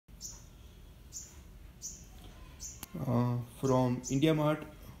From India Mart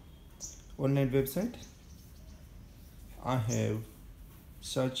online website, I have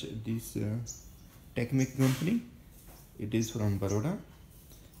searched this TechMech company. It is from Baroda,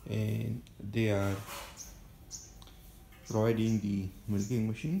 and they are providing the milking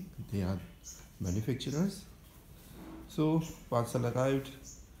machine. They are manufacturers. So parcel arrived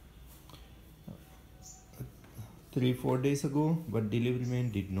 3-4 days ago, but delivery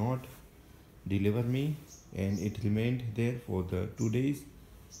man did not deliver me, and it remained there for the 2 days.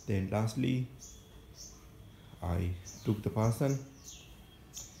 Then lastly I took the parcel.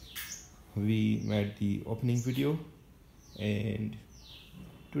 We made the opening video, and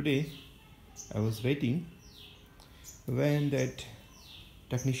today I was waiting when that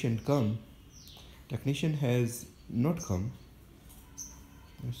technician come. Technician has not come,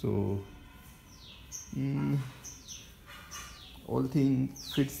 so all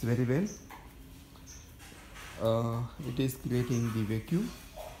things fits very well. It is creating the vacuum,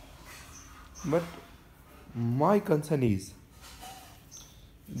 but my concern is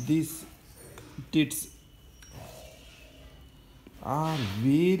these teats are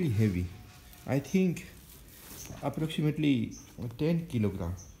very heavy. I think approximately 10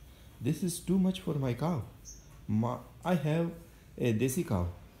 kilogram. This is too much for my cow. I have a desi cow,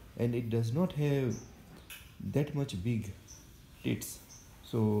 and it does not have that much big teats.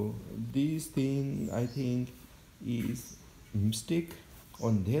 So this thing, I think, is mistake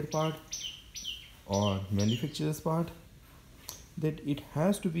on their part or manufacturer's part, that it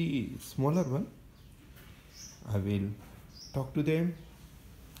has to be smaller one. I will talk to them,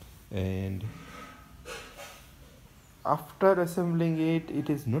 and after assembling it, it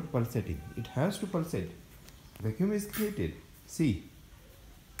is not pulsating. It has to pulsate. Vacuum is created. See.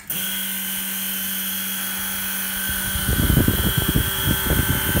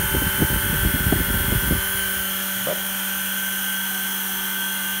 But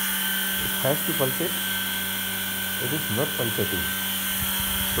it has to pulsate. It is not pulsating.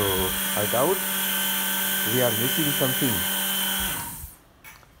 So I doubt we are missing something.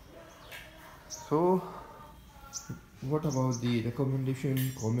 So what about the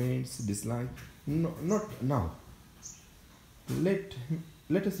recommendation, comments, dislike? No, not now. Let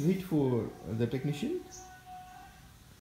us wait for the technician.